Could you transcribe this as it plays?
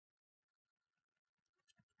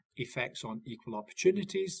effects on equal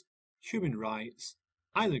opportunities, human rights,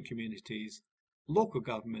 island communities, local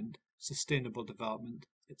government, sustainable development,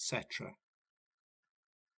 etc.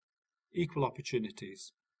 Equal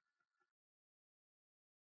opportunities.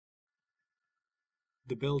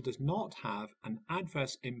 The bill does not have an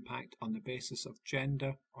adverse impact on the basis of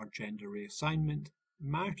gender or gender reassignment,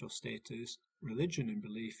 marital status, religion and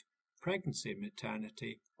belief, pregnancy and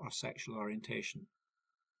maternity, or sexual orientation.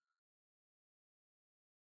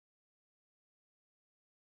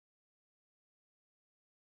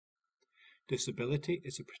 Disability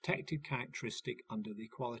is a protected characteristic under the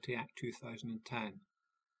Equality Act 2010.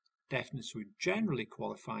 Deafness would generally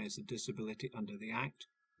qualify as a disability under the Act,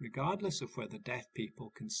 regardless of whether deaf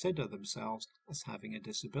people consider themselves as having a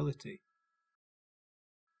disability.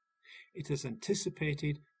 It is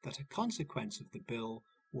anticipated that a consequence of the bill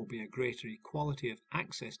will be a greater equality of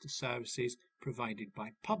access to services provided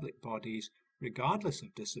by public bodies regardless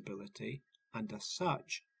of disability, and as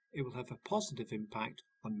such, it will have a positive impact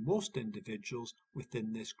on most individuals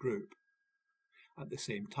within this group. At the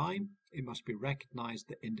same time, it must be recognised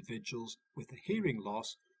that individuals with a hearing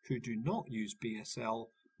loss who do not use BSL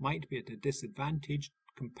might be at a disadvantage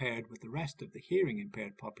compared with the rest of the hearing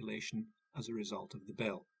impaired population as a result of the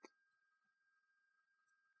bill.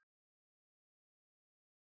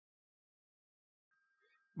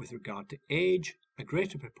 With regard to age, a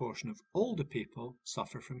greater proportion of older people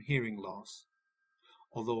suffer from hearing loss.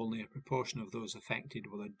 Although only a proportion of those affected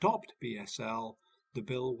will adopt BSL, the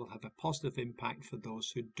bill will have a positive impact for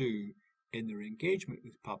those who do in their engagement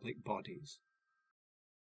with public bodies.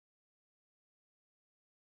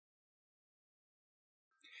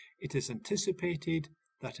 It is anticipated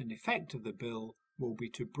that an effect of the bill will be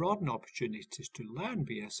to broaden opportunities to learn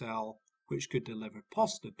BSL, which could deliver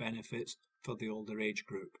positive benefits for the older age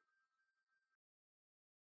group.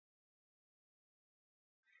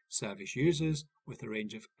 Service users with a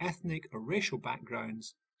range of ethnic or racial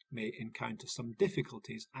backgrounds may encounter some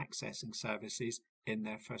difficulties accessing services in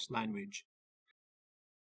their first language.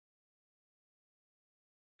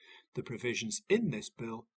 The provisions in this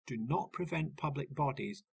bill do not prevent public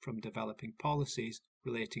bodies from developing policies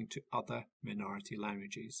relating to other minority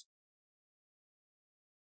languages.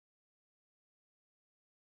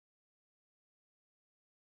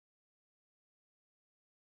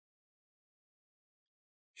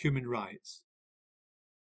 Human rights.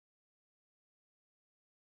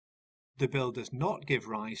 The bill does not give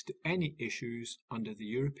rise to any issues under the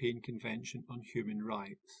European Convention on Human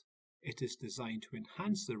Rights. It is designed to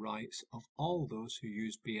enhance the rights of all those who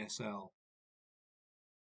use BSL.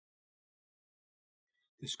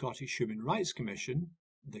 The Scottish Human Rights Commission,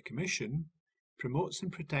 the Commission, promotes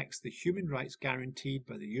and protects the human rights guaranteed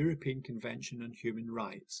by the European Convention on Human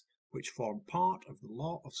Rights, which form part of the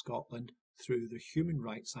law of Scotland through the Human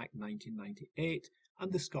Rights Act 1998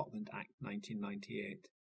 and the Scotland Act 1998.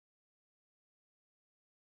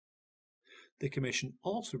 The Commission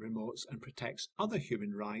also promotes and protects other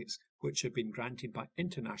human rights which have been granted by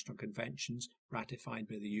international conventions ratified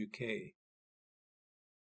by the UK.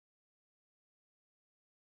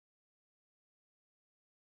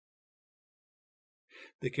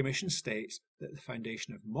 The Commission states that the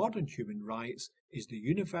foundation of modern human rights is the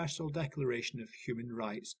Universal Declaration of Human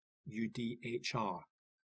Rights, UDHR.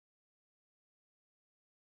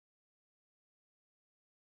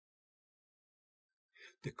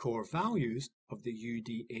 The core values of the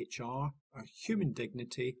UDHR are human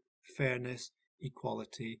dignity, fairness,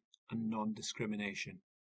 equality, and non-discrimination.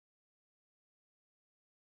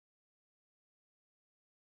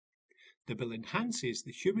 The bill enhances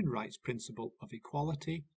the human rights principle of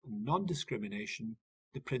equality and non-discrimination,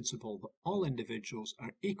 the principle that all individuals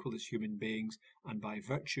are equal as human beings and by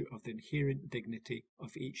virtue of the inherent dignity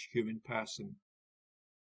of each human person.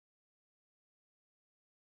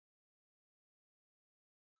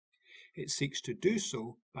 It seeks to do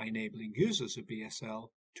so by enabling users of BSL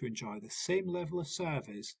to enjoy the same level of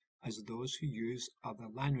service as those who use other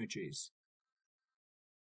languages.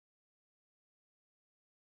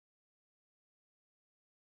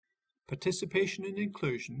 Participation and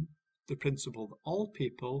inclusion, the principle that all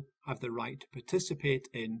people have the right to participate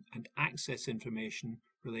in and access information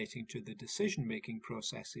relating to the decision-making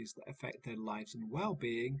processes that affect their lives and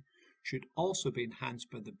well-being, should also be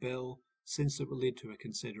enhanced by the bill, since it will lead to a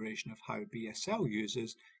consideration of how BSL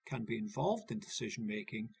users can be involved in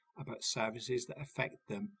decision-making about services that affect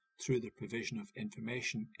them through the provision of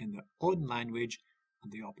information in their own language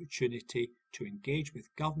and the opportunity to engage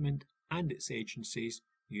with government and its agencies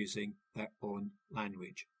using their own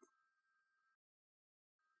language.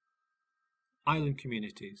 Island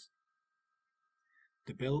communities.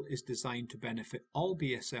 The bill is designed to benefit all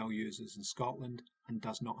BSL users in Scotland and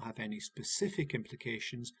does not have any specific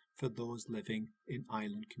implications for those living in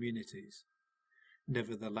island communities.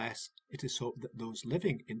 Nevertheless, it is hoped that those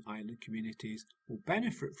living in island communities will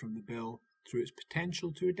benefit from the bill through its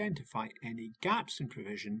potential to identify any gaps in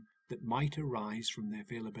provision that might arise from the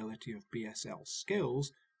availability of BSL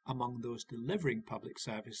skills among those delivering public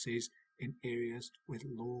services in areas with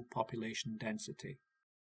low population density.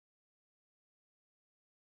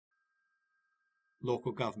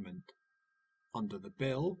 Local government. Under the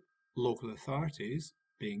bill, local authorities,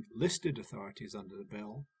 being listed authorities under the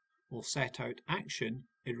bill, will set out action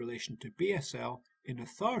in relation to BSL in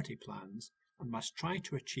authority plans and must try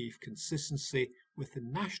to achieve consistency with the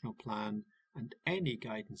national plan and any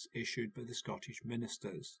guidance issued by the Scottish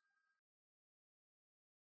ministers.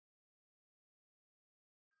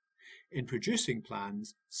 In producing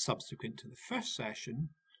plans subsequent to the first session,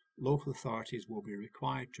 local authorities will be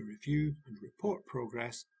required to review and report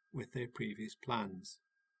progress with their previous plans.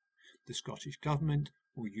 The Scottish Government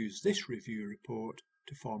will use this review report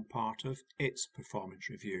to form part of its performance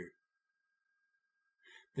review.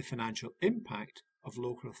 The financial impact of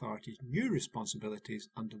local authorities' new responsibilities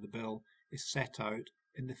under the bill is set out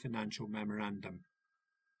in the financial memorandum.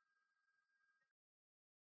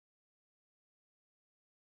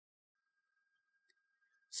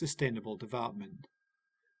 Sustainable development.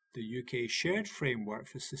 The UK Shared Framework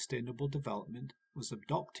for Sustainable Development was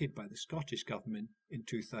adopted by the Scottish Government in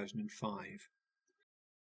 2005.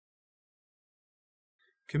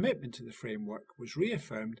 Commitment to the framework was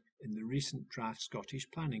reaffirmed in the recent draft Scottish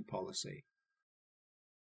planning policy.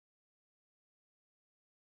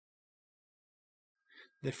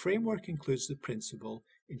 The framework includes the principle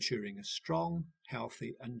ensuring a strong,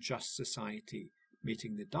 healthy and just society,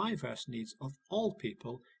 meeting the diverse needs of all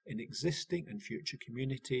people in existing and future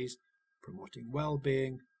communities, promoting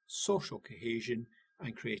well-being, social cohesion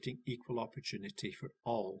and creating equal opportunity for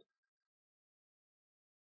all.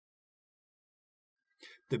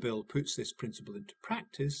 The bill puts this principle into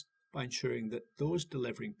practice by ensuring that those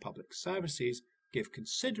delivering public services give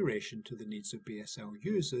consideration to the needs of BSL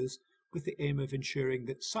users with the aim of ensuring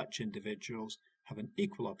that such individuals have an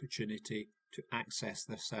equal opportunity to access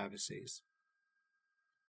their services.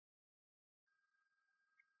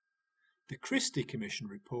 The Christie Commission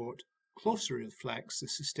report closely reflects the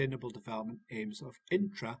sustainable development aims of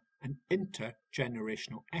intra- and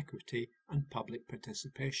intergenerational equity and public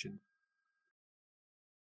participation.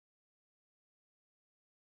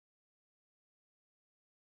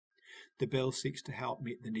 The bill seeks to help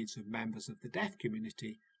meet the needs of members of the deaf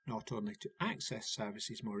community not only to access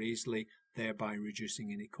services more easily, thereby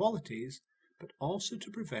reducing inequalities, but also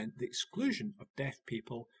to prevent the exclusion of deaf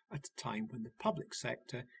people at a time when the public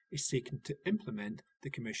sector is seeking to implement the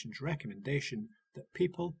Commission's recommendation that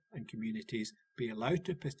people and communities be allowed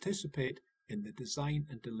to participate in the design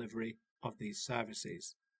and delivery of these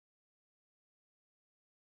services.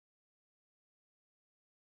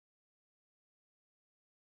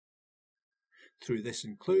 Through this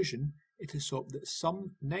inclusion, it is hoped that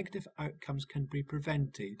some negative outcomes can be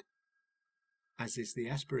prevented, as is the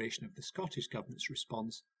aspiration of the Scottish Government's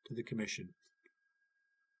response to the Commission.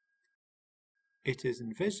 It is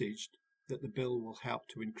envisaged that the bill will help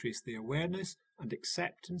to increase the awareness and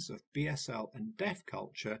acceptance of BSL and deaf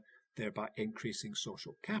culture, thereby increasing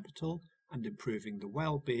social capital and improving the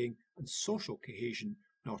well-being and social cohesion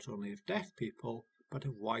not only of deaf people, but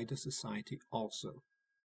of wider society also.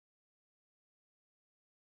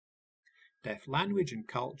 Deaf language and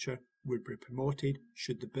culture would be promoted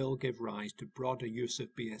should the bill give rise to broader use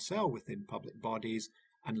of BSL within public bodies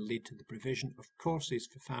and lead to the provision of courses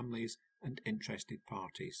for families and interested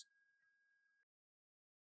parties.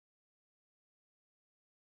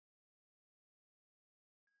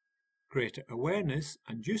 Greater awareness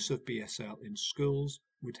and use of BSL in schools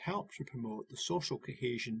would help to promote the social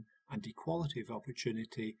cohesion and equality of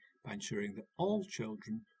opportunity by ensuring that all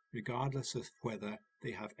children, regardless of whether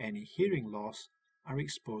they have any hearing loss, are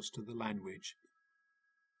exposed to the language.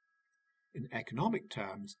 In economic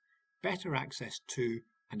terms, better access to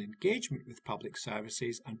and engagement with public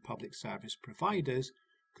services and public service providers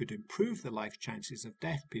could improve the life chances of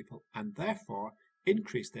deaf people and therefore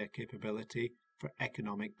increase their capability for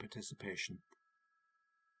economic participation.